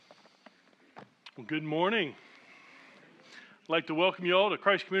Well, good morning. I'd like to welcome you all to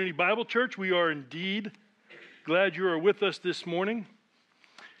Christ Community Bible Church. We are indeed glad you are with us this morning.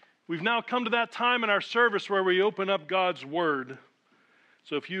 We've now come to that time in our service where we open up God's Word.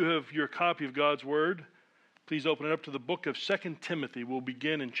 So if you have your copy of God's Word, please open it up to the book of 2 Timothy. We'll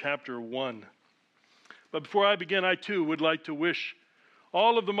begin in chapter 1. But before I begin, I too would like to wish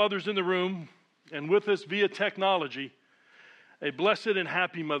all of the mothers in the room and with us via technology a blessed and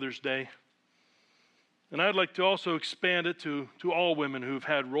happy Mother's Day. And I'd like to also expand it to all women who've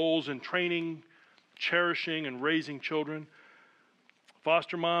had roles in training, cherishing, and raising children.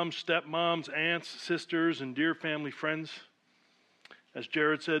 Foster moms, stepmoms, aunts, sisters, and dear family friends. As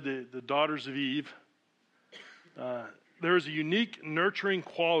Jared said, the daughters of Eve. There is a unique nurturing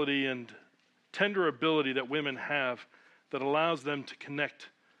quality and tender ability that women have that allows them to connect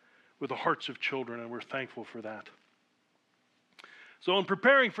with the hearts of children, and we're thankful for that. So in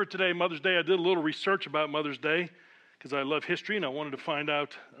preparing for today, Mother's Day, I did a little research about Mother's Day because I love history and I wanted to find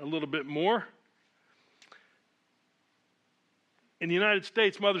out a little bit more. In the United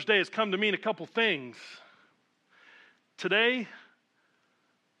States, Mother's Day has come to mean a couple things. Today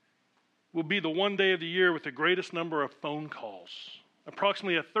will be the one day of the year with the greatest number of phone calls,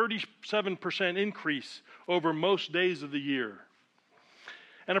 approximately a 37% increase over most days of the year.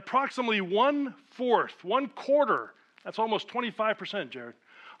 And approximately one quarter, that's almost 25%, Jared.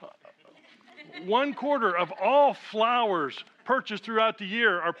 1/4 of all flowers purchased throughout the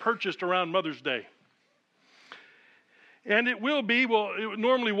year are purchased around Mother's Day. And it will be, well, it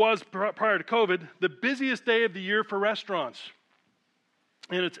normally was prior to COVID, the busiest day of the year for restaurants.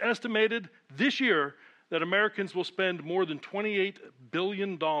 And it's estimated this year that Americans will spend more than $28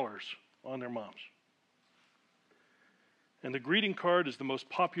 billion on their moms. And the greeting card is the most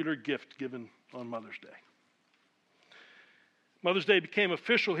popular gift given on Mother's Day. Mother's Day became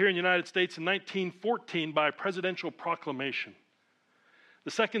official here in the United States in 1914 by presidential proclamation.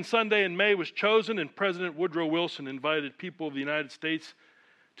 The second Sunday in May was chosen, and President Woodrow Wilson invited people of the United States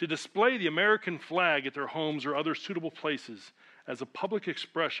to display the American flag at their homes or other suitable places as a public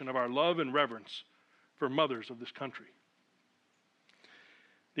expression of our love and reverence for mothers of this country.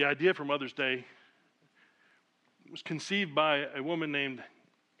 The idea for Mother's Day was conceived by a woman named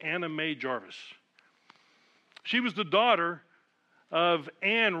Anna Mae Jarvis. She was the daughter of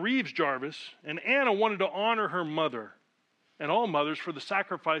Anne Reeves Jarvis, and Anna wanted to honor her mother and all mothers for the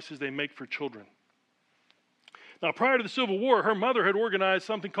sacrifices they make for children. Now, prior to the Civil War, her mother had organized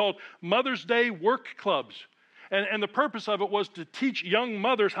something called Mother's Day work clubs, and the purpose of it was to teach young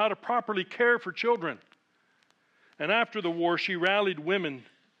mothers how to properly care for children. And after the war, she rallied women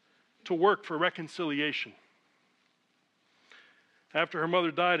to work for reconciliation. After her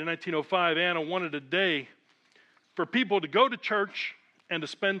mother died in 1905, Anna wanted a day for people to go to church and to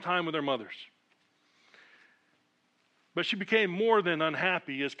spend time with their mothers. But she became more than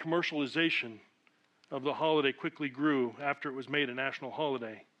unhappy as commercialization of the holiday quickly grew after it was made a national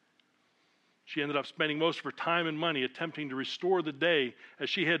holiday. She ended up spending most of her time and money attempting to restore the day as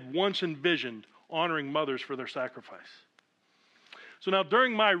she had once envisioned, honoring mothers for their sacrifice. So now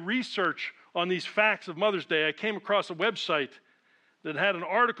during my research on these facts of Mother's Day, I came across a website that had an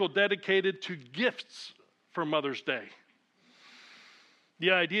article dedicated to gifts for Mother's Day.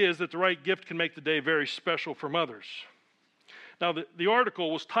 The idea is that the right gift can make the day very special for mothers. Now, the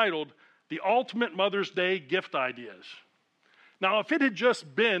article was titled, "The Ultimate Mother's Day Gift Ideas." Now, if it had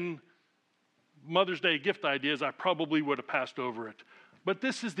just been Mother's Day gift ideas, I probably would have passed over it. But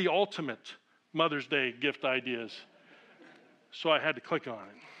this is the ultimate Mother's Day gift ideas. So I had to click on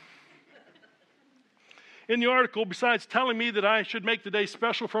it. In the article, besides telling me that I should make the day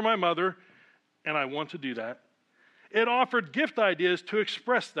special for my mother, and I want to do that, it offered gift ideas to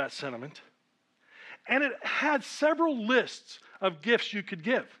express that sentiment. And it had several lists of gifts you could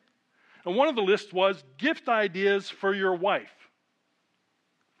give. And one of the lists was gift ideas for your wife.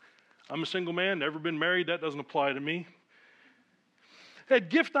 I'm a single man, never been married, that doesn't apply to me. It had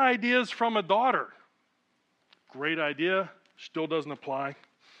gift ideas from a daughter. Great idea, still doesn't apply.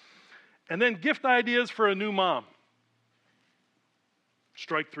 And then gift ideas for a new mom.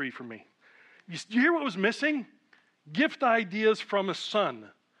 Strike 3 for me. You hear what was missing? Gift ideas from a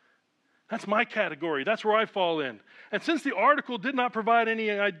son. That's my category. That's where I fall in. And since the article did not provide any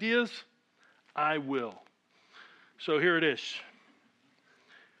ideas, I will. So here it is.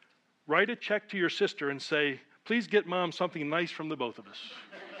 Write a check to your sister and say, please get mom something nice from the both of us.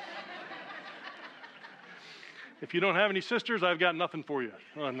 If you don't have any sisters, I've got nothing for you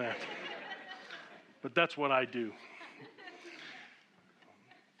on that. But that's what I do.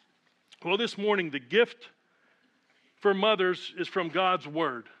 Well, this morning, the gift for mothers is from God's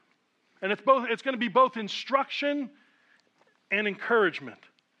Word. And it's going to be both instruction and encouragement.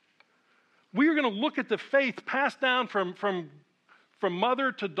 We are going to look at the faith passed down from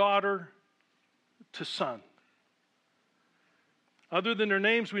mother to daughter to son. Other than their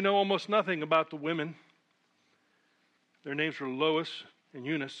names, we know almost nothing about the women. Their names were Lois and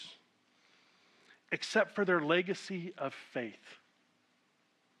Eunice, except for their legacy of faith.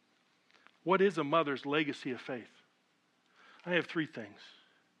 What is a mother's legacy of faith? I have three things.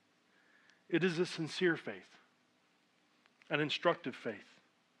 It is a sincere faith, an instructive faith,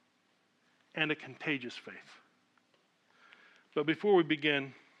 and a contagious faith. But before we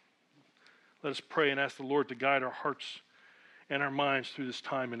begin, let us pray and ask the Lord to guide our hearts and our minds through this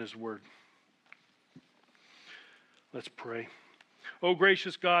time in His Word. Let's pray. Oh,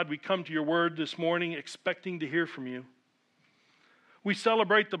 gracious God, we come to your Word this morning expecting to hear from you. We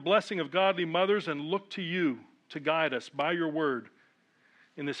celebrate the blessing of godly mothers and look to you to guide us by your Word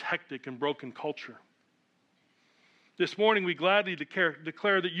in this hectic and broken culture. This morning we gladly declare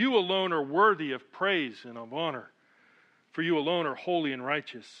that you alone are worthy of praise and of honor, for you alone are holy and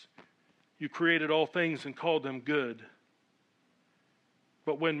righteous. You created all things and called them good.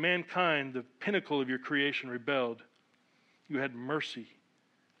 But when mankind, the pinnacle of your creation, rebelled, you had mercy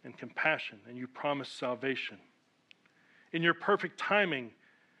and compassion, and you promised salvation. In your perfect timing,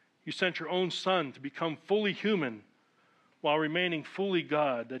 you sent your own Son to become fully human while remaining fully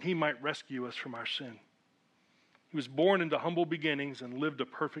God, that he might rescue us from our sin. He was born into humble beginnings and lived a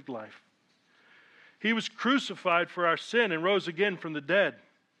perfect life. He was crucified for our sin and rose again from the dead.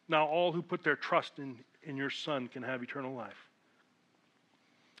 Now all who put their trust in your Son can have eternal life.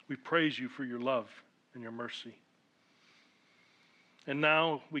 We praise you for your love and your mercy. And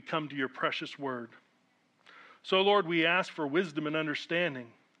now we come to your precious word. So, Lord, we ask for wisdom and understanding.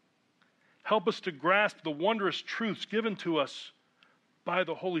 Help us to grasp the wondrous truths given to us by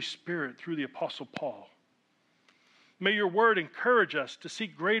the Holy Spirit through the Apostle Paul. May your word encourage us to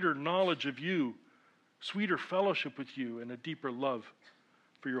seek greater knowledge of you, sweeter fellowship with you, and a deeper love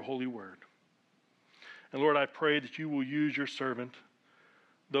for your holy word. And Lord, I pray that you will use your servant,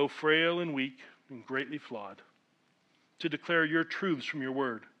 though frail and weak and greatly flawed, to declare your truths from your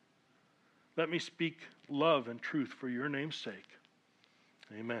word. Let me speak love and truth for your name's sake.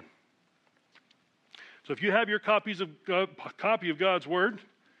 Amen. So if you have your copy of God's word,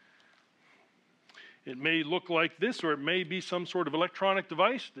 it may look like this, or it may be some sort of electronic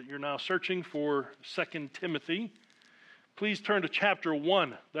device that you're now searching for 2 Timothy. Please turn to chapter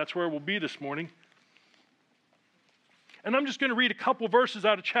 1. That's where we'll be this morning. And I'm just going to read a couple verses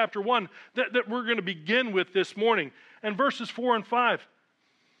out of chapter 1 that we're going to begin with this morning. And verses 4 and 5.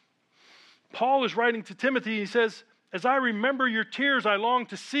 Paul is writing to Timothy. He says, "As I remember your tears, I long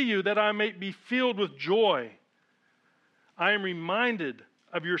to see you, that I may be filled with joy. I am reminded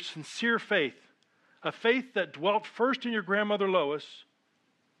of your sincere faith, a faith that dwelt first in your grandmother Lois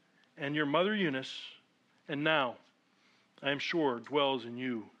and your mother Eunice, and now, I am sure, dwells in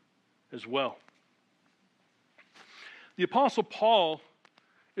you as well." The Apostle Paul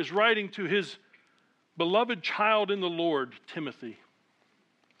is writing to his beloved child in the Lord, Timothy.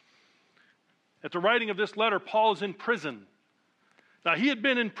 At the writing of this letter, Paul is in prison. Now, he had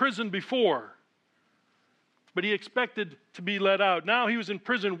been in prison before, but he expected to be let out. Now he was in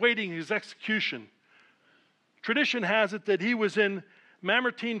prison waiting his execution. Tradition has it that he was in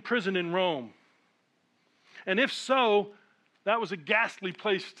Mamertine prison in Rome. And if so, that was a ghastly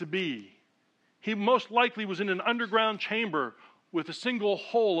place to be. He most likely was in an underground chamber with a single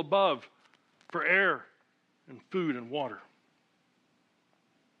hole above for air and food and water.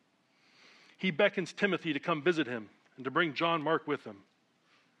 He beckons Timothy to come visit him and to bring John Mark with him.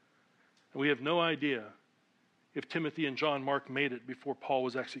 And we have no idea if Timothy and John Mark made it before Paul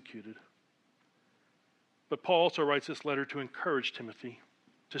was executed. But Paul also writes this letter to encourage Timothy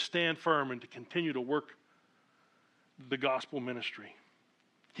to stand firm and to continue to work the gospel ministry.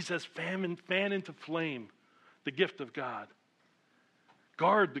 He says, fan into flame the gift of God.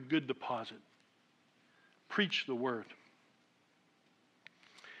 Guard the good deposit. Preach the word.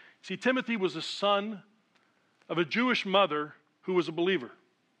 See, Timothy was a son of a Jewish mother who was a believer.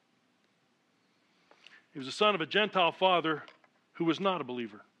 He was a son of a Gentile father who was not a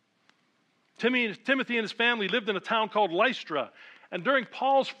believer. Timothy and his family lived in a town called Lystra. And during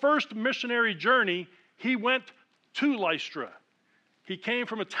Paul's first missionary journey, he went to Lystra. He came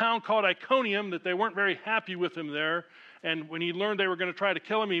from a town called Iconium that they weren't very happy with him there. And when he learned they were going to try to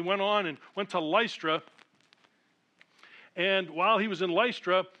kill him, he went on and went to Lystra. And while he was in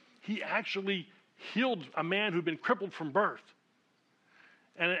Lystra, he actually healed a man who'd been crippled from birth.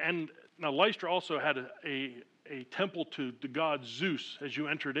 And now Lystra also had a temple to the god Zeus as you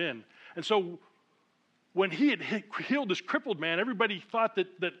entered in. And so when he had healed this crippled man, everybody thought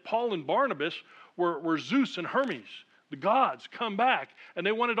that Paul and Barnabas were Zeus and Hermes, the gods come back, and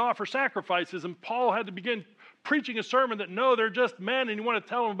they wanted to offer sacrifices, and Paul had to begin preaching a sermon that no, they're just men, and you want to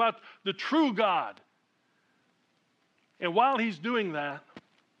tell them about the true God. And while he's doing that,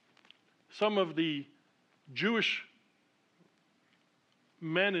 some of the Jewish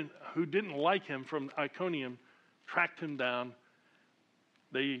men who didn't like him from Iconium tracked him down.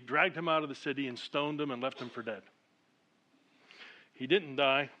 They dragged him out of the city and stoned him and left him for dead. He didn't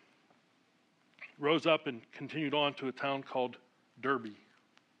die, rose up and continued on to a town called Derbe.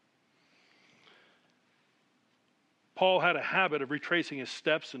 Paul had a habit of retracing his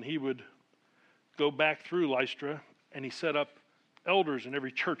steps, and he would go back through Lystra, and he set up elders in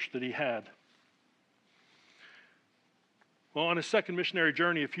every church that he had. Well, on his second missionary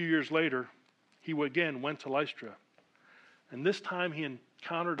journey a few years later, he again went to Lystra. And this time he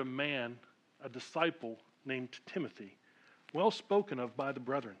encountered a man, a disciple named Timothy, well spoken of by the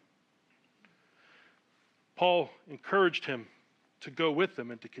brethren. Paul encouraged him to go with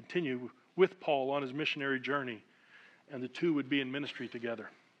them and to continue with Paul on his missionary journey, and the two would be in ministry together.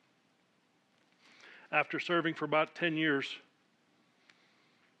 After serving for about 10 years,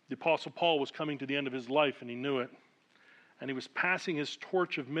 the Apostle Paul was coming to the end of his life, and he knew it. And he was passing his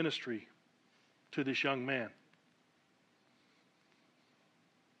torch of ministry to this young man.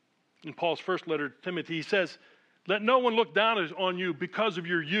 In Paul's first letter to Timothy, he says, "Let no one look down on you because of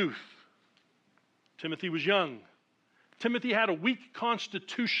your youth." Timothy was young. Timothy had a weak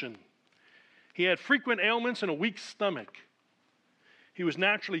constitution. He had frequent ailments and a weak stomach. He was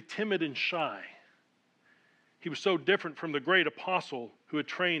naturally timid and shy. He was so different from the great apostle who had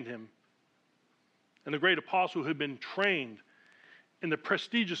trained him, and the great apostle who had been trained in the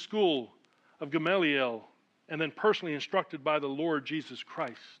prestigious school of Gamaliel and then personally instructed by the Lord Jesus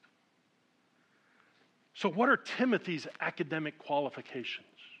Christ. So what are Timothy's academic qualifications?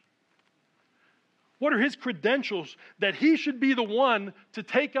 What are his credentials that he should be the one to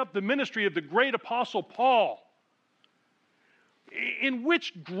take up the ministry of the great apostle Paul? In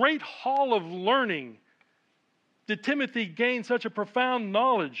which great hall of learning did Timothy gain such a profound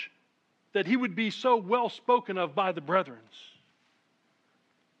knowledge that he would be so well spoken of by the brethren?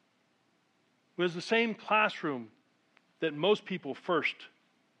 It was the same classroom that most people first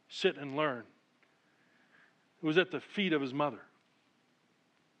sit and learn. It was at the feet of his mother.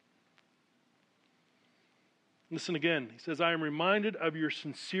 Listen again. He says, "I am reminded of your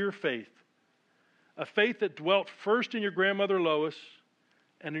sincere faith, a faith that dwelt first in your grandmother Lois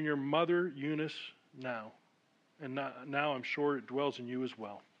and in your mother Eunice now. And now I'm sure it dwells in you as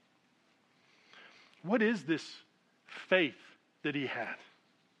well." What is this faith that he had?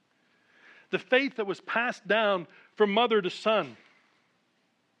 The faith that was passed down from mother to son.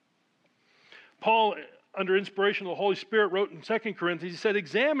 Paul, under inspiration of the Holy Spirit, wrote in 2 Corinthians, he said,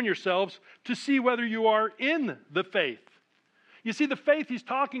 "Examine yourselves to see whether you are in the faith." You see, the faith he's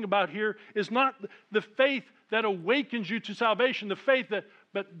talking about here is not the faith that awakens you to salvation, the faith that,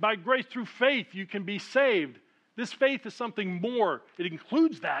 but by grace through faith you can be saved. This faith is something more. It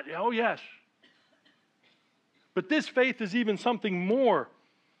includes that. Oh, yes. But this faith is even something more.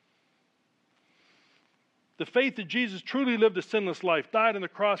 The faith that Jesus truly lived a sinless life, died on the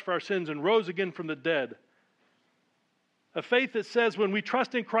cross for our sins, and rose again from the dead. A faith that says when we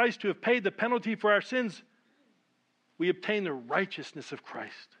trust in Christ to have paid the penalty for our sins, we obtain the righteousness of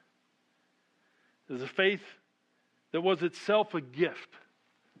Christ. It is a faith that was itself a gift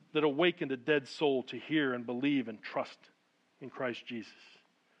that awakened a dead soul to hear and believe and trust in Christ Jesus.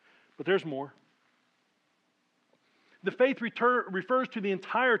 But there's more. The faith refers to the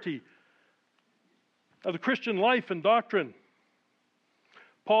entirety of the Christian life and doctrine.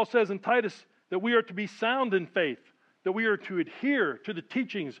 Paul says in Titus that we are to be sound in faith, that we are to adhere to the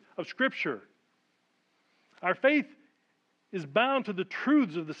teachings of Scripture. Our faith is bound to the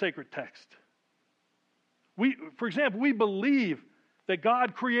truths of the sacred text. For example, we believe that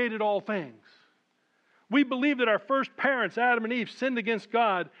God created all things. We believe that our first parents, Adam and Eve, sinned against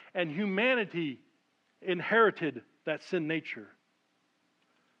God, and humanity inherited that sin nature.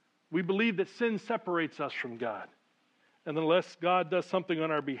 We believe that sin separates us from God, and unless God does something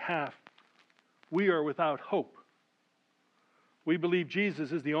on our behalf, we are without hope. We believe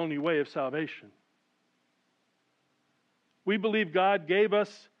Jesus is the only way of salvation. We believe God gave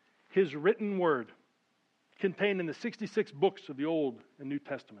us His written word, contained in the 66 books of the Old and New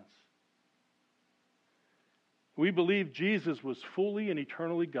Testaments. We believe Jesus was fully and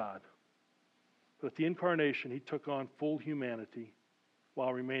eternally God. But at the incarnation, He took on full humanity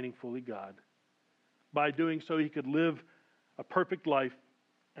while remaining fully God. by doing so, he could live a perfect life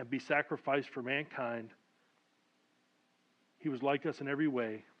and be sacrificed for mankind. He was like us in every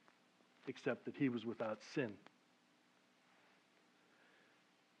way, except that he was without sin.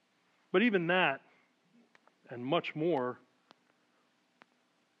 But even that, and much more,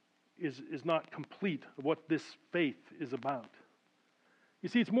 is not complete of what this faith is about. You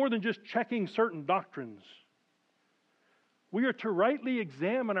see, it's more than just checking certain doctrines. We are to rightly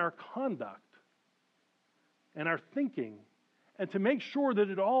examine our conduct and our thinking, and to make sure that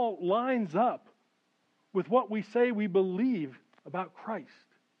it all lines up with what we say we believe about Christ.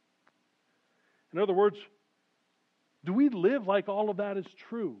 In other words, do we live like all of that is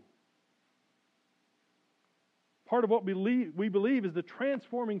true? Part of what we believe is the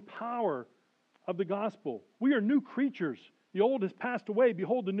transforming power of the gospel. We are new creatures. The old has passed away.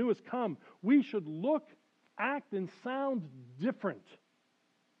 Behold, the new has come. We should look, act, and sound different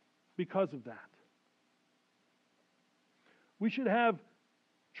because of that. We should have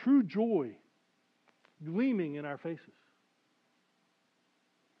true joy gleaming in our faces.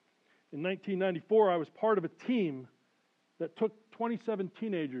 In 1994, I was part of a team that took 27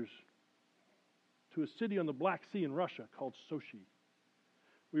 teenagers to a city on the Black Sea in Russia called Sochi.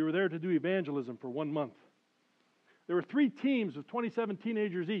 We were there to do evangelism for 1 month. There were 3 teams of 27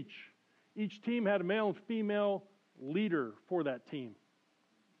 teenagers each. Each team had a male and female leader for that team.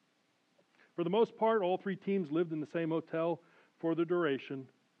 For the most part, all 3 teams lived in the same hotel for the duration.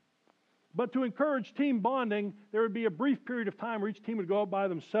 But to encourage team bonding, there would be a brief period of time where each team would go out by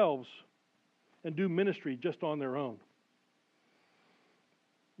themselves and do ministry just on their own.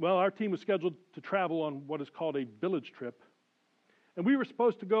 Well, our team was scheduled to travel on what is called a village trip. And we were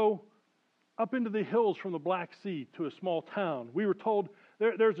supposed to go up into the hills from the Black Sea to a small town. We were told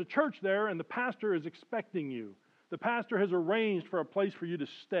there's a church there and the pastor is expecting you. The pastor has arranged for a place for you to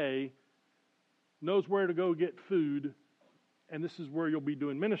stay, knows where to go get food, and this is where you'll be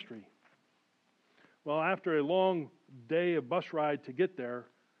doing ministry. Well, after a long day of bus ride to get there,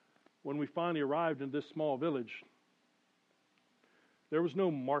 when we finally arrived in this small village, there was no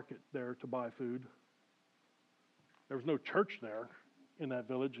market there to buy food. There was no church there in that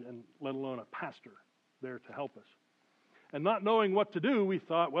village, and let alone a pastor there to help us. And not knowing what to do, we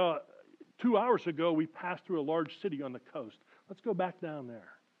thought, well, 2 hours ago we passed through a large city on the coast. Let's go back down there.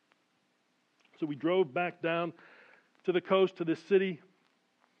 So we drove back down to the coast, to this city,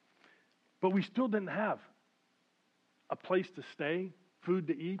 but we still didn't have a place to stay, food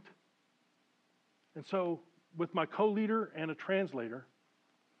to eat. And so, with my co-leader and a translator,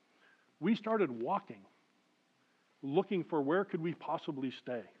 we started walking, looking for where could we possibly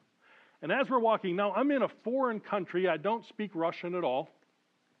stay. And as we're walking, now I'm in a foreign country. I don't speak Russian at all.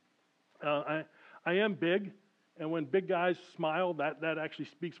 I am big, and when big guys smile, that actually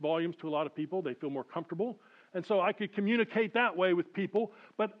speaks volumes to a lot of people. They feel more comfortable. And so I could communicate that way with people.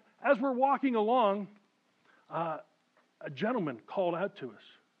 But as we're walking along, a gentleman called out to us.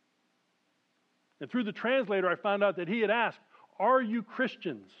 And through the translator, I found out that he had asked, "Are you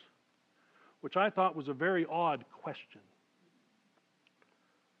Christians?" Which I thought was a very odd question.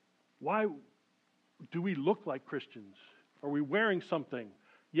 Why do we look like Christians? Are we wearing something?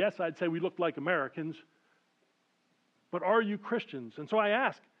 Yes, I'd say we look like Americans, but are you Christians? And so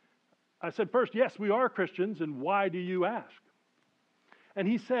I said, first, yes, we are Christians, and why do you ask? And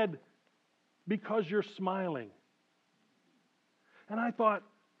he said, because you're smiling. And I thought,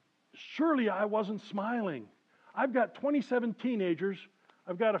 surely I wasn't smiling. I've got 27 teenagers.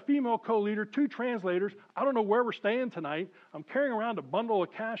 I've got a female co-leader, 2 translators. I don't know where we're staying tonight. I'm carrying around a bundle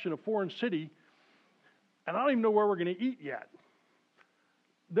of cash in a foreign city, and I don't even know where we're going to eat yet.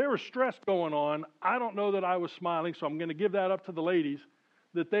 There was stress going on. I don't know that I was smiling, so I'm going to give that up to the ladies,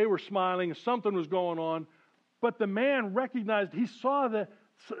 that they were smiling. Something was going on. But the man recognized, he saw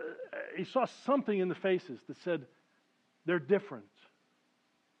something in the faces that said, they're different.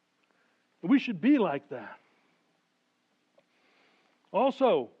 We should be like that.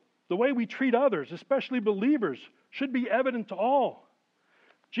 Also, the way we treat others, especially believers, should be evident to all.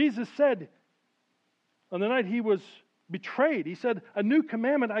 Jesus said on the night he was betrayed, he said, "A new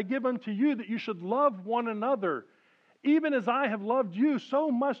commandment I give unto you, that you should love one another. Even as I have loved you, so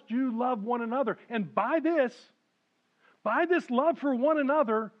must you love one another. And by this love for one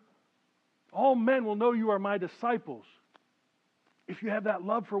another, all men will know you are my disciples." If you have that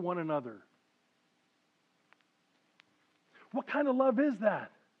love for one another. What kind of love is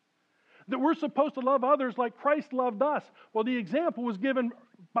that? That we're supposed to love others like Christ loved us. Well, the example was given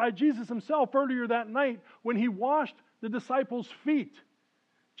by Jesus himself earlier that night when he washed the disciples' feet.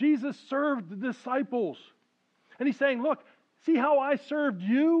 Jesus served the disciples. And he's saying, look, see how I served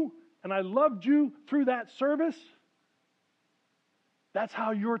you? and I loved you through that service, that's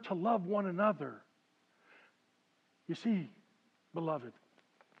how you're to love one another. You see, beloved,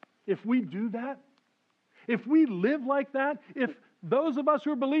 if we do that, if we live like that, if those of us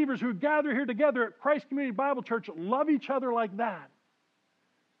who are believers who gather here together at Christ Community Bible Church love each other like that,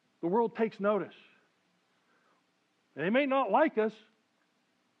 the world takes notice. They may not like us,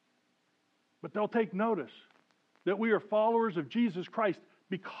 but they'll take notice that we are followers of Jesus Christ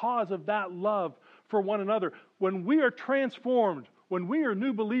because of that love for one another. When we are transformed, when we are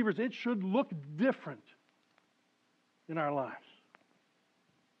new believers, it should look different in our lives.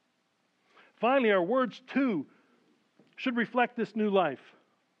 Finally, our words too should reflect this new life.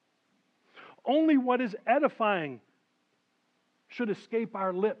 Only what is edifying should escape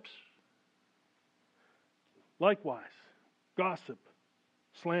our lips. Likewise, gossip,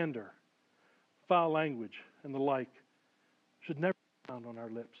 slander, foul language, and the like should never be found on our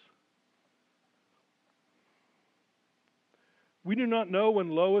lips. We do not know when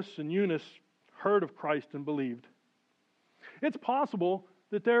Lois and Eunice heard of Christ and believed. It's possible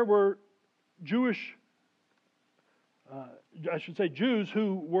that there were Jews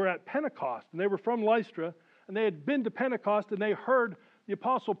who were at Pentecost, and they were from Lystra, and they had been to Pentecost, and they heard the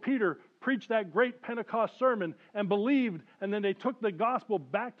Apostle Peter preach that great Pentecost sermon and believed, and then they took the gospel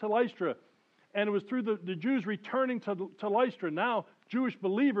back to Lystra. And it was through the Jews returning to Lystra, now Jewish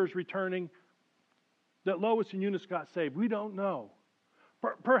believers returning, that Lois and Eunice got saved. We don't know.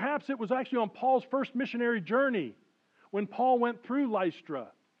 Perhaps it was actually on Paul's first missionary journey when Paul went through Lystra.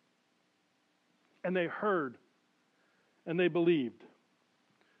 And they heard and they believed.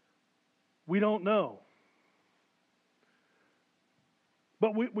 We don't know.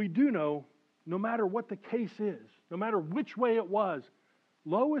 But we do know, no matter what the case is, no matter which way it was,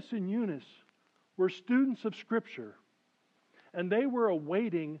 Lois and Eunice were students of Scripture, and they were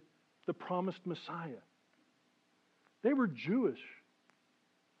awaiting the promised Messiah. They were Jewish.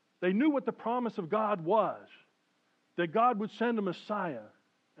 They knew what the promise of God was, that God would send a Messiah,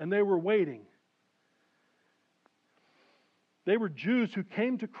 and they were waiting. They were Jews who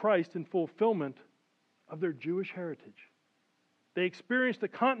came to Christ in fulfillment of their Jewish heritage. They experienced the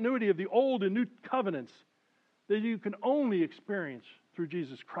continuity of the Old and New covenants that you can only experience through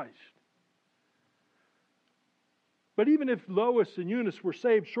Jesus Christ. But even if Lois and Eunice were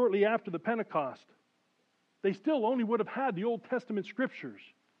saved shortly after the Pentecost, they still only would have had the Old Testament Scriptures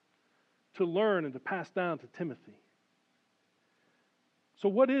to learn and to pass down to Timothy. So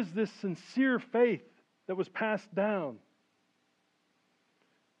what is this sincere faith that was passed down?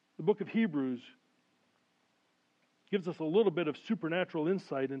 The book of Hebrews gives us a little bit of supernatural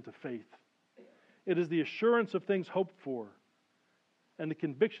insight into faith. It is the assurance of things hoped for and the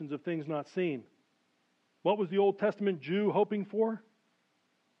convictions of things not seen. What was the Old Testament Jew hoping for?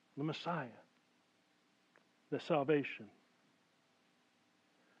 The Messiah, the salvation.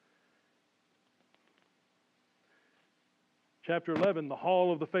 Chapter 11, the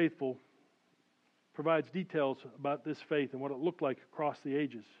Hall of the Faithful, provides details about this faith and what it looked like across the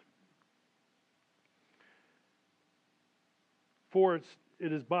ages. For it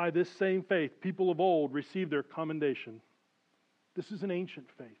is by this same faith people of old received their commendation. This is an ancient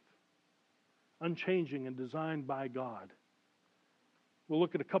faith, unchanging and designed by God. We'll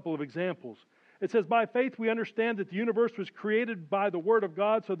look at a couple of examples. It says, by faith we understand that the universe was created by the Word of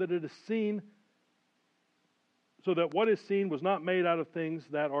God so that what is seen was not made out of things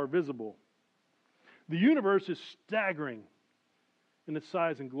that are visible. The universe is staggering in its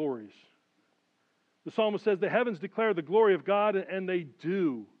size and glories. The psalmist says, the heavens declare the glory of God, and they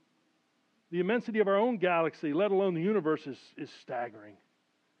do. The immensity of our own galaxy, let alone the universe, is staggering.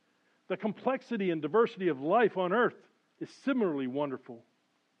 The complexity and diversity of life on earth is similarly wonderful.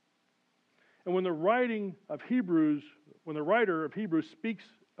 And when the writer of Hebrews speaks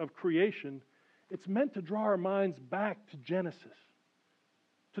of creation, it's meant to draw our minds back to Genesis,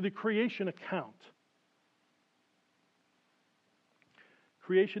 to the creation account.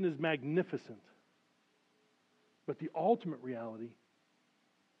 Creation is magnificent, but the ultimate reality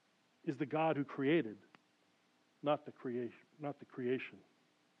is the God who created, not the creation.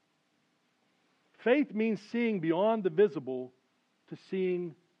 Faith means seeing beyond the visible to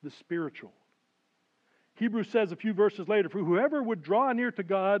seeing the spiritual. Hebrews says a few verses later, for whoever would draw near to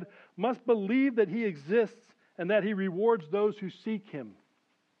God must believe that He exists and that He rewards those who seek Him.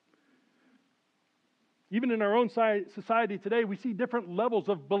 Even in our own society today, we see different levels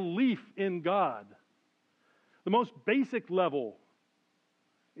of belief in God. The most basic level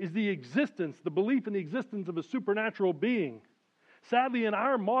is the belief in the existence of a supernatural being. Sadly, in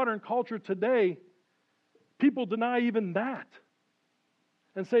our modern culture today, people deny even that.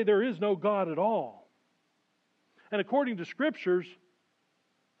 and say there is no God at all. And according to Scriptures,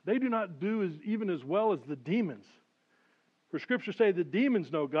 they do not do even as well as the demons. For Scriptures say the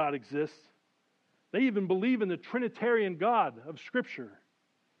demons know God exists. They even believe in the Trinitarian God of Scripture.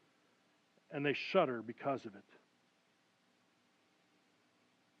 And they shudder because of it.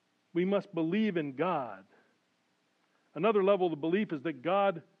 We must believe in God. Another level of the belief is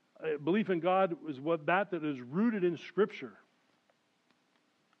that belief in God is that is rooted in Scripture.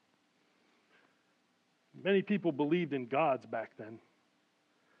 Many people believed in gods back then.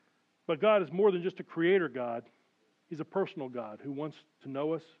 But God is more than just a creator God. He's a personal God who wants to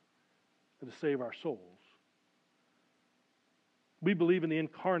know us and to save our souls. We believe in the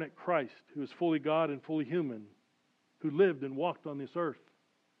incarnate Christ, who is fully God and fully human, who lived and walked on this earth.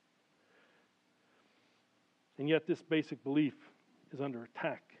 And yet this basic belief is under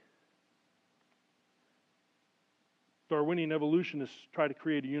attack. Darwinian evolutionists try to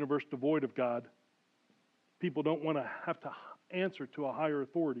create a universe devoid of God. People don't want to have to answer to a higher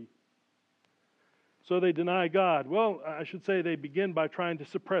authority. So they deny God. Well, I should say they begin by trying to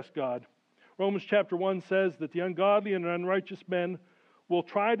suppress God. Romans chapter 1 says that the ungodly and unrighteous men will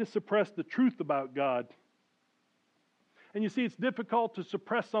try to suppress the truth about God. And you see, it's difficult to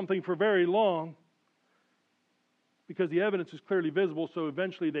suppress something for very long because the evidence is clearly visible, so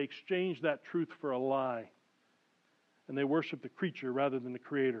eventually they exchange that truth for a lie. And they worship the creature rather than the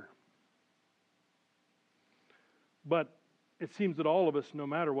Creator. But it seems that all of us, no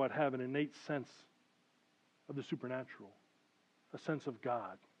matter what, have an innate sense of the supernatural, a sense of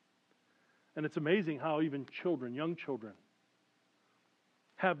God. And it's amazing how even children, young children,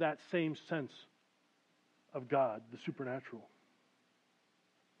 have that same sense of God, the supernatural.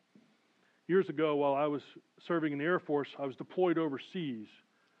 Years ago, while I was serving in the Air Force, I was deployed overseas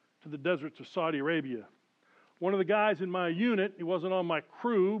to the deserts of Saudi Arabia. One of the guys in my unit, he wasn't on my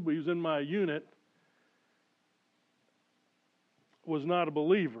crew, but he was in my unit, was not a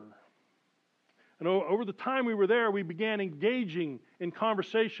believer. And over the time we were there, we began engaging in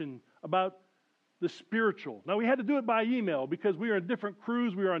conversation about the spiritual. Now, we had to do it by email because we were in different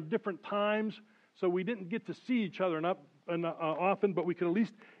crews, we were on different times, so we didn't get to see each other often, but we could at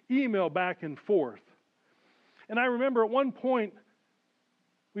least email back and forth. And I remember at one point,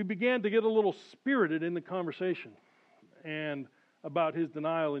 we began to get a little spirited in the conversation and about his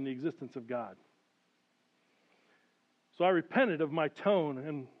denial in the existence of God. So I repented of my tone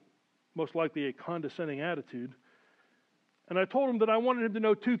and most likely a condescending attitude. And I told him that I wanted him to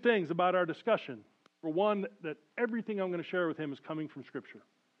know two things about our discussion. For one, that everything I'm going to share with him is coming from Scripture.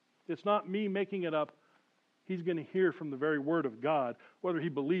 It's not me making it up. He's going to hear from the very Word of God. Whether he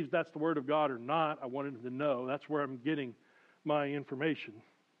believes that's the Word of God or not, I wanted him to know. That's where I'm getting my information.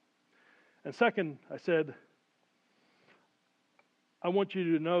 And second, I said, I want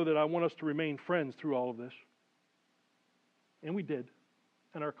you to know that I want us to remain friends through all of this. And we did.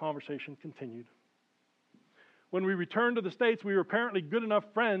 And our conversation continued. When we returned to the States, we were apparently good enough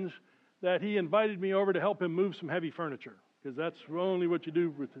friends that he invited me over to help him move some heavy furniture. Because that's only what you do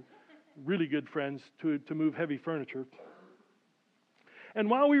with really good friends, to move heavy furniture. And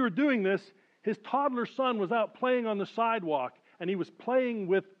while we were doing this, his toddler son was out playing on the sidewalk, and he was playing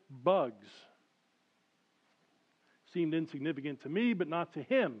with bugs. Seemed insignificant to me, but not to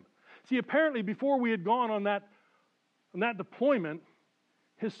him. See, apparently before we had gone on that deployment,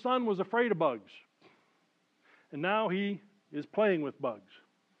 his son was afraid of bugs. And now he is playing with bugs.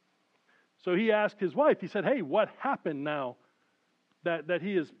 So he asked his wife, he said, hey, what happened now that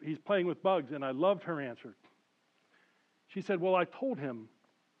he's playing with bugs? And I loved her answer. She said, well, I told him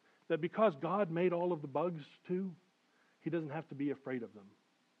that because God made all of the bugs too, he doesn't have to be afraid of them.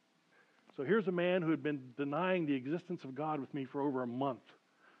 So here's a man who had been denying the existence of God with me for over a month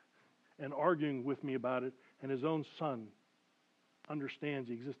and arguing with me about it, and his own son understands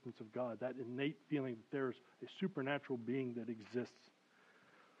the existence of God, that innate feeling that there's a supernatural being that exists,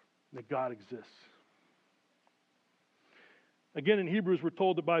 that God exists. Again, in Hebrews, we're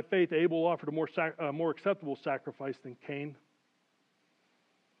told that by faith, Abel offered a more acceptable sacrifice than Cain.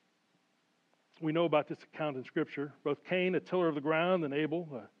 We know about this account in Scripture. Both Cain, a tiller of the ground, and Abel,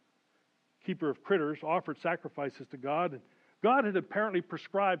 a keeper of critters, offered sacrifices to God. And God had apparently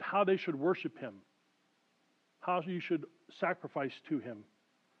prescribed how they should worship Him, how you should sacrifice to Him.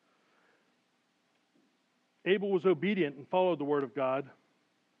 Abel was obedient and followed the Word of God.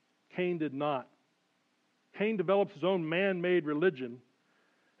 Cain did not. Cain developed his own man-made religion,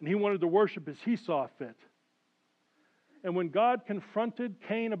 and he wanted to worship as he saw fit. And when God confronted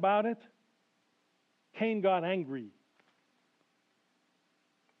Cain about it, Cain got angry.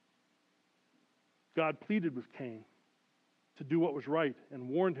 God pleaded with Cain to do what was right and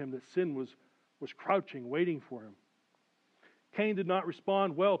warned him that sin was crouching, waiting for him. Cain did not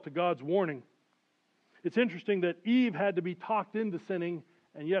respond well to God's warning. It's interesting that Eve had to be talked into sinning,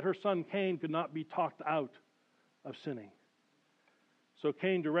 and yet her son Cain could not be talked out of sinning. So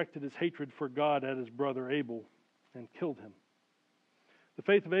Cain directed his hatred for God at his brother Abel and killed him. The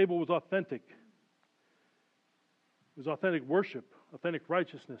faith of Abel was authentic. It was authentic worship, authentic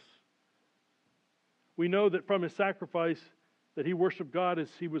righteousness. We know that from his sacrifice that he worshiped God as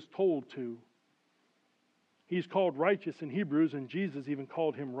he was told to. He's called righteous in Hebrews, and Jesus even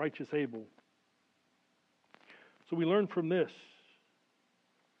called him righteous Abel. So we learn from this,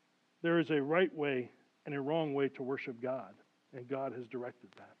 there is a right way and a wrong way to worship God, and God has directed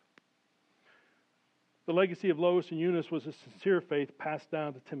that. The legacy of Lois and Eunice was a sincere faith passed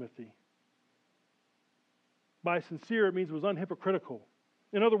down to Timothy. By sincere, it means it was unhypocritical.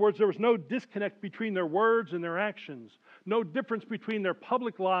 In other words, there was no disconnect between their words and their actions, no difference between their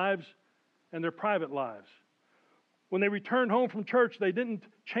public lives and their private lives. When they returned home from church, they didn't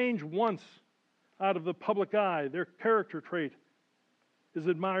change once out of the public eye. Their character trait is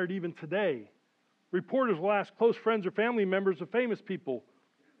admired even today. Reporters will ask close friends or family members of famous people,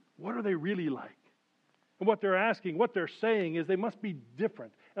 what are they really like? And what they're asking, what they're saying is they must be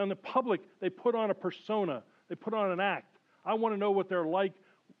different. And in the public, they put on a persona. They put on an act. I want to know what they're like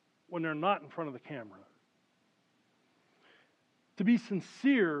when they're not in front of the camera. To be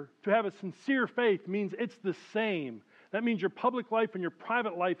sincere, to have a sincere faith means it's the same. That means your public life and your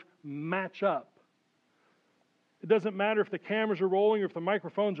private life match up. It doesn't matter if the cameras are rolling or if the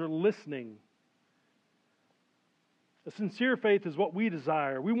microphones are listening. A sincere faith is what we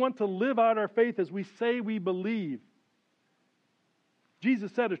desire. We want to live out our faith as we say we believe.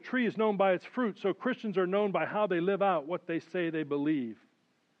 Jesus said a tree is known by its fruit, so Christians are known by how they live out what they say they believe.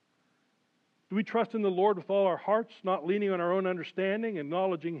 Do we trust in the Lord with all our hearts, not leaning on our own understanding,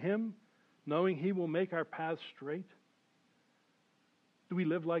 acknowledging Him, knowing He will make our paths straight? Do we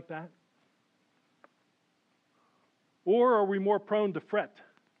live like that? Or are we more prone to fret,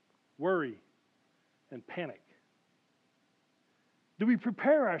 worry, and panic? Do we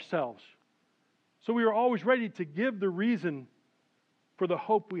prepare ourselves so we are always ready to give the reason for the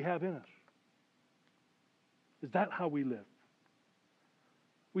hope we have in us? Is that how we live?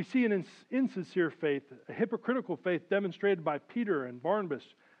 We see an insincere faith, a hypocritical faith demonstrated by Peter and Barnabas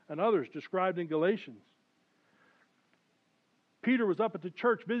and others described in Galatians. Peter was up at the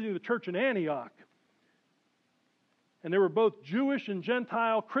church, visiting the church in Antioch. And there were both Jewish and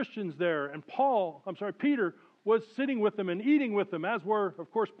Gentile Christians there. And Peter was sitting with them and eating with them, as were,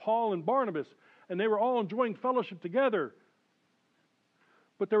 of course, Paul and Barnabas. And they were all enjoying fellowship together.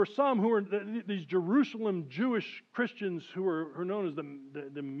 But there were some who were these Jerusalem Jewish Christians who are known as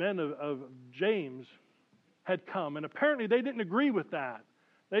the men of James had come. And apparently they didn't agree with that.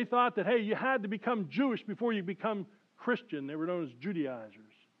 They thought that, hey, you had to become Jewish before you become Christian. They were known as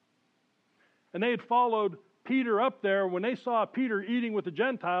Judaizers. And they had followed Peter up there. When they saw Peter eating with the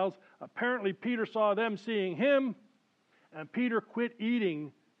Gentiles, apparently Peter saw them seeing him, and Peter quit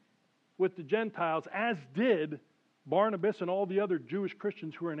eating with the Gentiles, as did Barnabas and all the other Jewish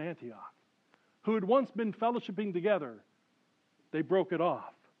Christians who were in Antioch, who had once been fellowshipping together. They broke it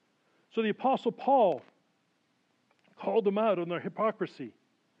off. So the Apostle Paul called them out on their hypocrisy.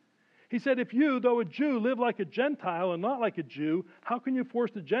 He said, if you, though a Jew, live like a Gentile and not like a Jew, how can you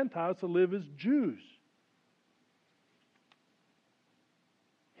force the Gentiles to live as Jews?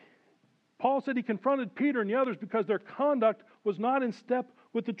 Paul said he confronted Peter and the others because their conduct was not in step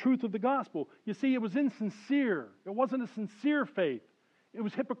with the truth of the gospel. You see, it was insincere. It wasn't a sincere faith. It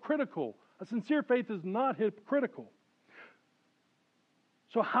was hypocritical. A sincere faith is not hypocritical.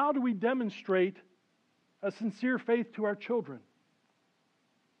 So how do we demonstrate a sincere faith to our children?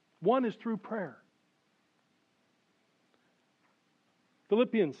 One is through prayer.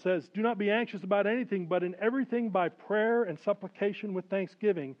 Philippians says, do not be anxious about anything, but in everything by prayer and supplication with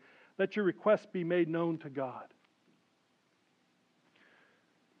thanksgiving, let your requests be made known to God.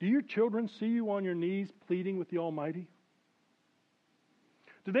 Do your children see you on your knees pleading with the Almighty?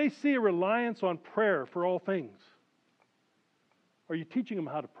 Do they see a reliance on prayer for all things? Are you teaching them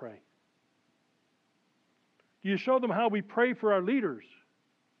how to pray? Do you show them how we pray for our leaders?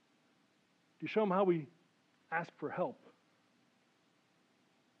 Do you show them how we ask for help?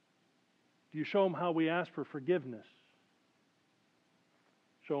 Do you show them how we ask for forgiveness?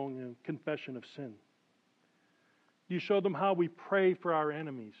 Showing them confession of sin. Do you show them how we pray for our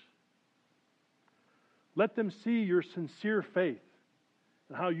enemies? Let them see your sincere faith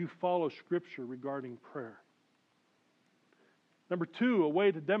and how you follow Scripture regarding prayer. Number two, a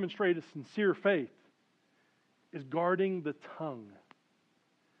way to demonstrate a sincere faith is guarding the tongue.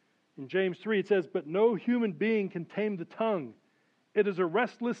 In James 3 it says, "But no human being can tame the tongue. It is a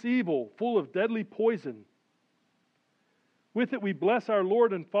restless evil, full of deadly poison. With it we bless our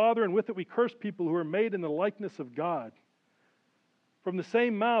Lord and Father, and with it we curse people who are made in the likeness of God. From the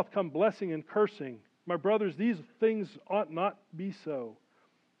same mouth come blessing and cursing. My brothers, these things ought not be so.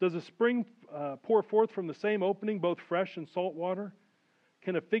 Does a spring pour forth from the same opening both fresh and salt water?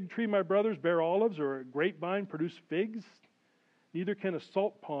 Can a fig tree, my brothers, bear olives, or a grapevine produce figs? Neither can a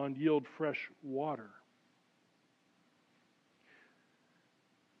salt pond yield fresh water."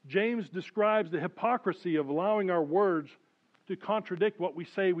 James describes the hypocrisy of allowing our words to contradict what we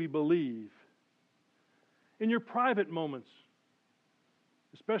say we believe. In your private moments,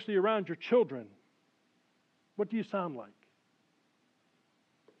 especially around your children, what do you sound like?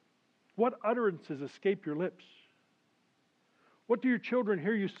 What utterances escape your lips? What do your children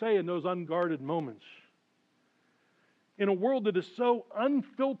hear you say in those unguarded moments? In a world that is so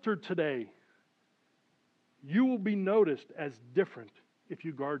unfiltered today, you will be noticed as different if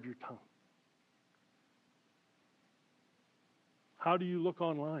you guard your tongue. How do you look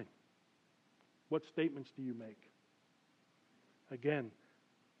online? What statements do you make? Again,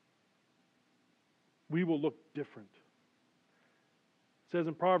 we will look different. It says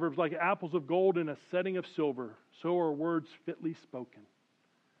in Proverbs, "Like apples of gold in a setting of silver, so are words fitly spoken."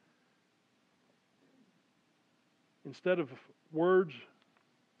 Instead of words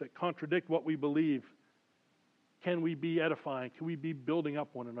that contradict what we believe, can we be edifying? Can we be building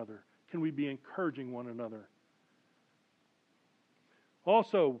up one another? Can we be encouraging one another?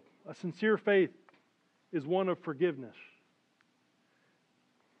 Also, a sincere faith is one of forgiveness.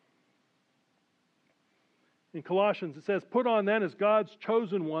 In Colossians it says, "Put on then as God's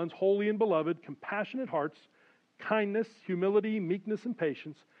chosen ones, holy and beloved, compassionate hearts, kindness, humility, meekness, and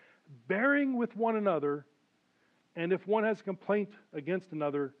patience, bearing with one another, and if one has a complaint against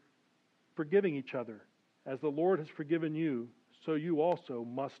another, forgiving each other. As the Lord has forgiven you, so you also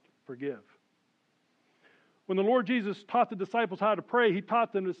must forgive." When the Lord Jesus taught the disciples how to pray, He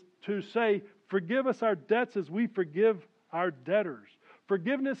taught them to say, "Forgive us our debts as we forgive our debtors."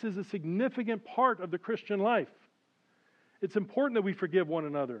 Forgiveness is a significant part of the Christian life. It's important that we forgive one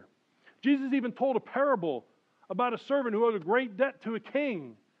another. Jesus even told a parable about a servant who owed a great debt to a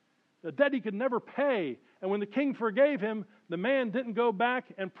king, a debt he could never pay. And when the king forgave him, the man didn't go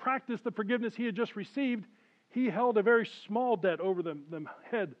back and practice the forgiveness he had just received. He held a very small debt over the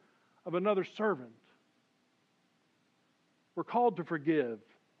head of another servant. We're called to forgive.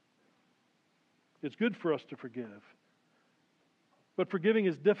 It's good for us to forgive. But forgiving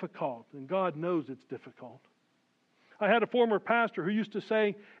is difficult, and God knows it's difficult. I had a former pastor who used to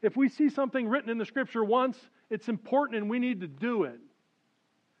say, if we see something written in the Scripture once, it's important and we need to do it.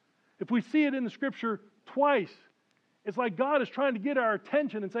 If we see it in the Scripture twice, it's like God is trying to get our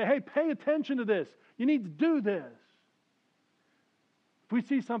attention and say, hey, pay attention to this. You need to do this. If we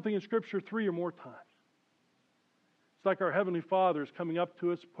see something in Scripture 3 or more times, it's like our Heavenly Father is coming up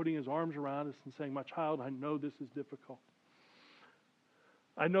to us, putting His arms around us and saying, my child, I know this is difficult.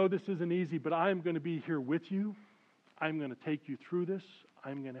 I know this isn't easy, but I am going to be here with you. I'm going to take you through this.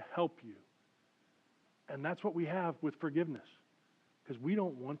 I'm going to help you. And that's what we have with forgiveness, because we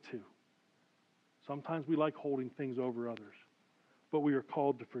don't want to. Sometimes we like holding things over others, but we are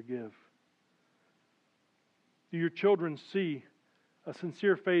called to forgive. Do your children see a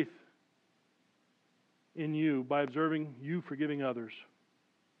sincere faith in you by observing you forgiving others?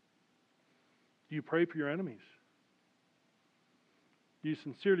 Do you pray for your enemies? Do you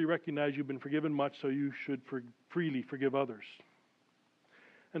sincerely recognize you've been forgiven much, so you should freely forgive others?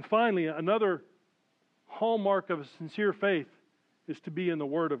 And finally, another hallmark of a sincere faith is to be in the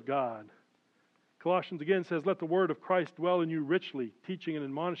Word of God. Colossians again says, let the Word of Christ dwell in you richly, teaching and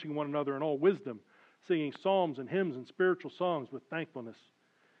admonishing one another in all wisdom, singing psalms and hymns and spiritual songs with thankfulness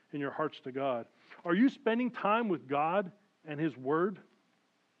in your hearts to God. Are you spending time with God and His Word?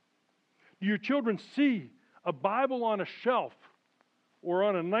 Do your children see a Bible on a shelf or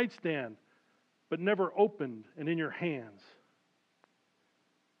on a nightstand, but never opened and in your hands?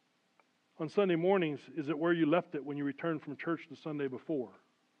 On Sunday mornings, is it where you left it when you returned from church the Sunday before?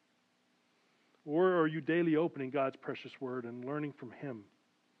 Or are you daily opening God's precious Word and learning from Him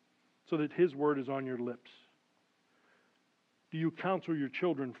so that His Word is on your lips? Do you counsel your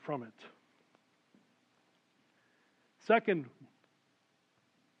children from it? Second,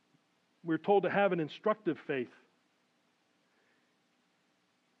 we're told to have an instructive faith.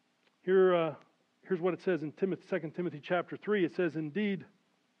 Here's what it says in 2 Timothy chapter 3. It says, indeed,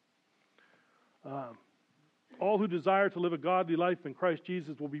 all who desire to live a godly life in Christ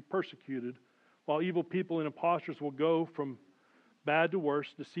Jesus will be persecuted, while evil people and impostors will go from bad to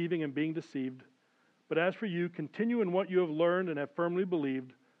worse, deceiving and being deceived. But as for you, continue in what you have learned and have firmly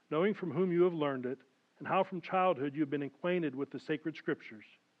believed, knowing from whom you have learned it, and how from childhood you have been acquainted with the sacred Scriptures,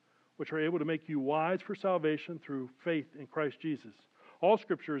 which are able to make you wise for salvation through faith in Christ Jesus. All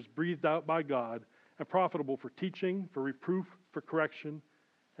Scripture is breathed out by God and profitable for teaching, for reproof, for correction,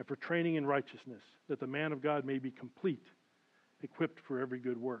 and for training in righteousness, that the man of God may be complete, equipped for every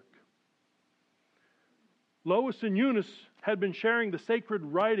good work. Lois and Eunice had been sharing the sacred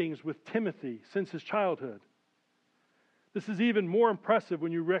writings with Timothy since his childhood. This is even more impressive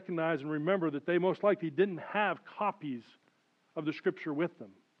when you recognize and remember that they most likely didn't have copies of the Scripture with them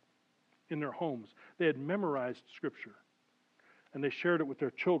in their homes. They had memorized Scripture, and they shared it with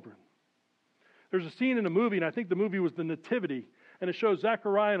their children. There's a scene in a movie, and I think the movie was The Nativity, and it shows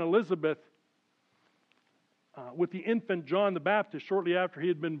Zechariah and Elizabeth with the infant John the Baptist shortly after he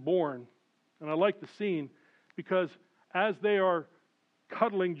had been born. And I like the scene because as they are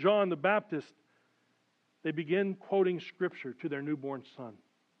cuddling John the Baptist, they begin quoting Scripture to their newborn son.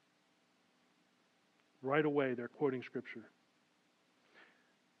 Right away, they're quoting Scripture.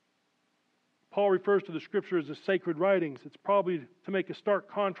 Paul refers to the Scriptures as sacred writings. It's probably to make a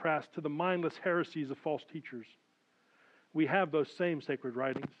stark contrast to the mindless heresies of false teachers. We have those same sacred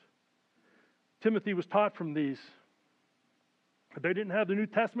writings. Timothy was taught from these. But they didn't have the New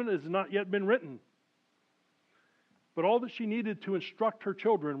Testament. It has not yet been written. But all that she needed to instruct her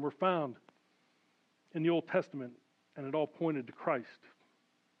children were found in the Old Testament, and it all pointed to Christ.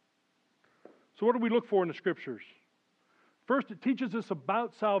 So what do we look for in the Scriptures? First, it teaches us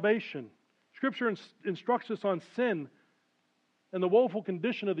about salvation. Scripture instructs us on sin and the woeful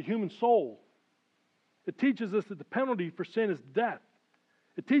condition of the human soul. It teaches us that the penalty for sin is death.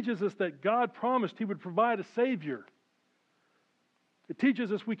 It teaches us that God promised He would provide a Savior. It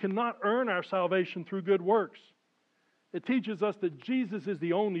teaches us we cannot earn our salvation through good works. It teaches us that Jesus is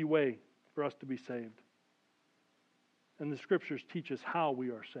the only way for us to be saved. And the Scriptures teach us how we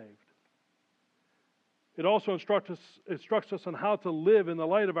are saved. It also instructs us on how to live in the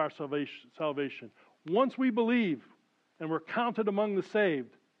light of our salvation. Once we believe and we're counted among the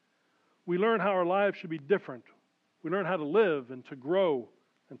saved, we learn how our lives should be different. We learn how to live and to grow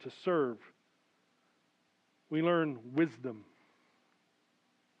and to serve. We learn wisdom.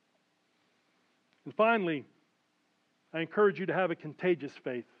 And finally, I encourage you to have a contagious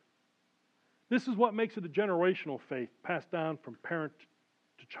faith. This is what makes it a generational faith, passed down from parent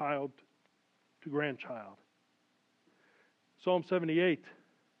to child to grandchild. Psalm 78,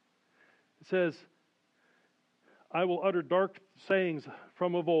 it says, I will utter dark sayings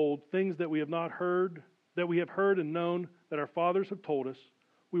from of old, things that we have not heard, that we have heard and known, that our fathers have told us.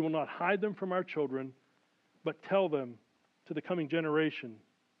 We will not hide them from our children, but tell them to the coming generation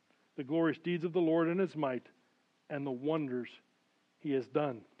the glorious deeds of the Lord and His might and the wonders He has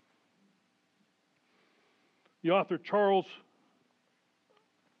done. The author Charles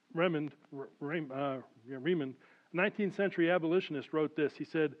Raymond, 19th century abolitionist, wrote this. He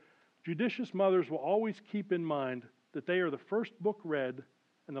said, judicious mothers will always keep in mind that they are the first book read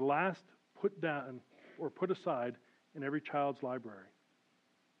and the last put down or put aside in every child's library.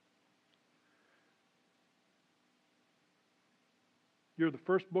 You're the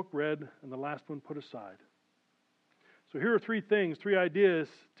first book read and the last one put aside. So here are three ideas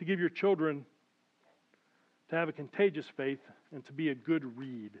to give your children to have a contagious faith and to be a good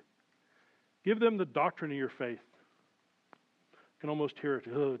read. Give them the doctrine of your faith. You can almost hear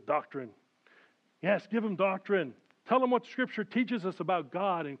it. Doctrine. Yes, give them doctrine. Tell them what Scripture teaches us about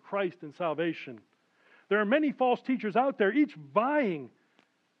God and Christ and salvation. There are many false teachers out there, each vying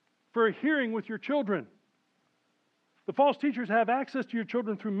for a hearing with your children. The false teachers have access to your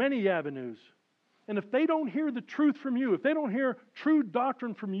children through many avenues. And if they don't hear the truth from you, if they don't hear true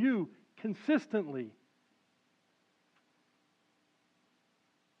doctrine from you consistently,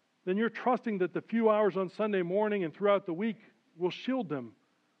 then you're trusting that the few hours on Sunday morning and throughout the week will shield them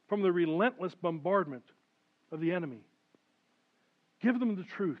from the relentless bombardment of the enemy. Give them the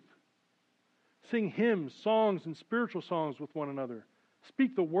truth. Sing hymns, songs, and spiritual songs with one another.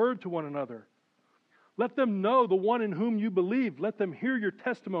 Speak the word to one another. Let them know the one in whom you believe. Let them hear your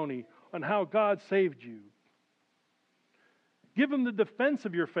testimony on how God saved you. Give them the defense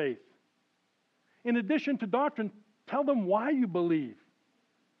of your faith. In addition to doctrine, tell them why you believe.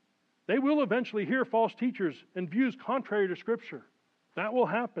 They will eventually hear false teachers and views contrary to Scripture. That will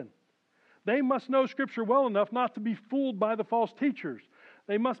happen. They must know Scripture well enough not to be fooled by the false teachers.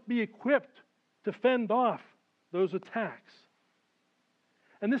 They must be equipped to fend off those attacks.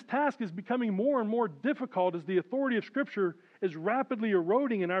 And this task is becoming more and more difficult as the authority of Scripture is rapidly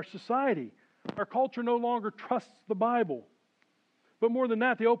eroding in our society. Our culture no longer trusts the Bible. But more than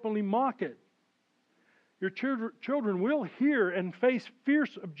that, they openly mock it. Your children will hear and face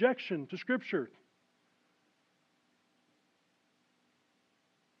fierce objection to Scripture.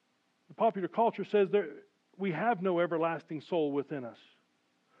 The popular culture says that we have no everlasting soul within us.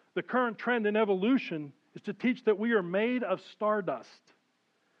 The current trend in evolution is to teach that we are made of stardust.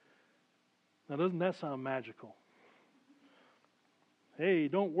 Now, doesn't that sound magical? Hey,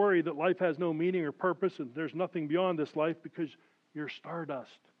 don't worry that life has no meaning or purpose and there's nothing beyond this life because you're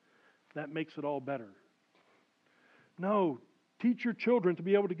stardust. That makes it all better. No, teach your children to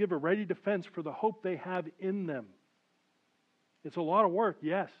be able to give a ready defense for the hope they have in them. It's a lot of work,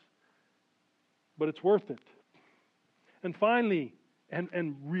 yes, but it's worth it. And finally,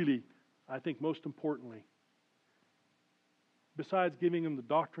 and really, I think most importantly, besides giving them the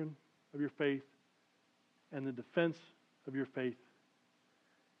doctrine of your faith and the defense of your faith,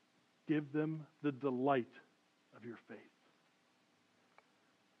 give them the delight of your faith.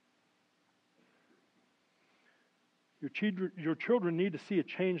 Your children need to see a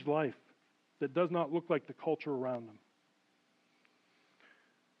changed life that does not look like the culture around them.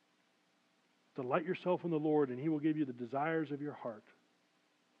 Delight yourself in the Lord, and He will give you the desires of your heart,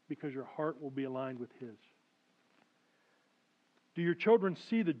 because your heart will be aligned with His. Do your children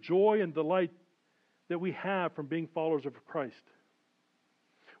see the joy and delight that we have from being followers of Christ?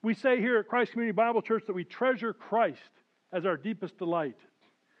 We say here at Christ Community Bible Church that we treasure Christ as our deepest delight.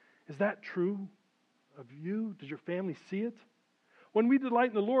 Is that true of you? Does your family see it? When we delight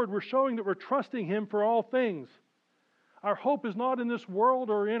in the Lord, we're showing that we're trusting Him for all things. Our hope is not in this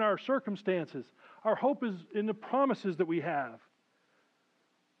world or in our circumstances. Our hope is in the promises that we have.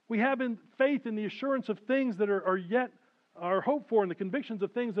 We have faith in the assurance of things that are yet our hope for and the convictions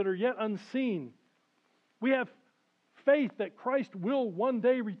of things that are yet unseen. We have faith that Christ will one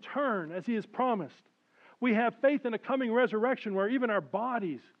day return as He has promised. We have faith in a coming resurrection where even our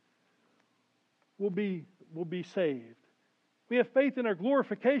bodies will be saved. We have faith in our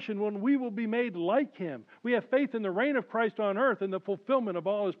glorification when we will be made like Him. We have faith in the reign of Christ on earth and the fulfillment of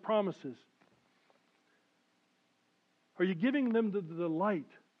all His promises. Are you giving them the delight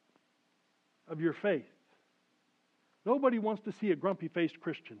of your faith? Nobody wants to see a grumpy-faced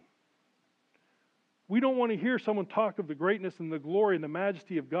Christian. We don't want to hear someone talk of the greatness and the glory and the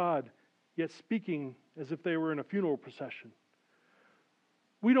majesty of God, yet speaking as if they were in a funeral procession.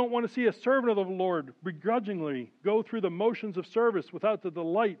 We don't want to see a servant of the Lord begrudgingly go through the motions of service without the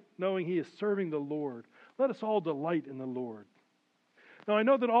delight knowing he is serving the Lord. Let us all delight in the Lord. Now, I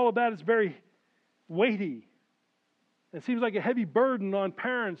know that all of that is very weighty. It seems like a heavy burden on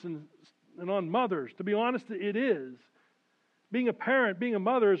parents and on mothers. To be honest, it is. Being a parent, being a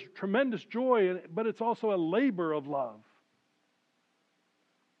mother is tremendous joy, but it's also a labor of love.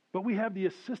 But we have the assistance